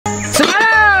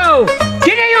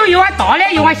大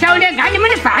脸又往小脸，按你们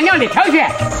的饭量来挑选。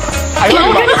哎呦，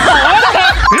我跟你说了，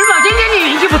二宝今天你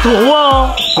运气不错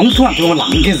哦。公主啊，对我那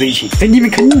么热情，这你们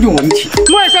肯定有问题。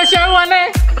我还说小碗呢。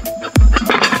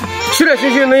吃了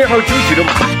新鲜的也好主题了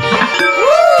嘛。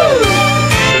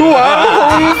网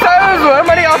红烧肉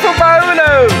嘛，你要说饱了。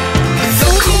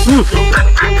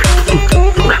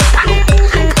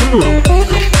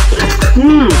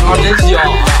好真香啊！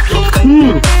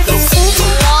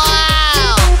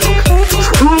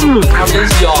好真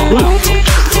香！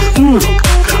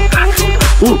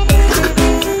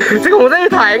这个我这也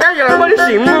太安逸了嘛，你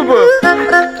信不不？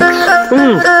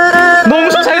浓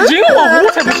缩才精华，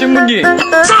我才不信不你。那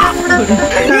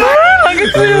个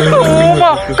只有多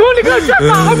嘛，哥你给我讲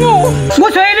打我！我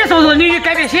随便说你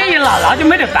改变协议了，那就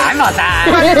没得办法噻。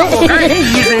我看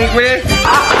医生规。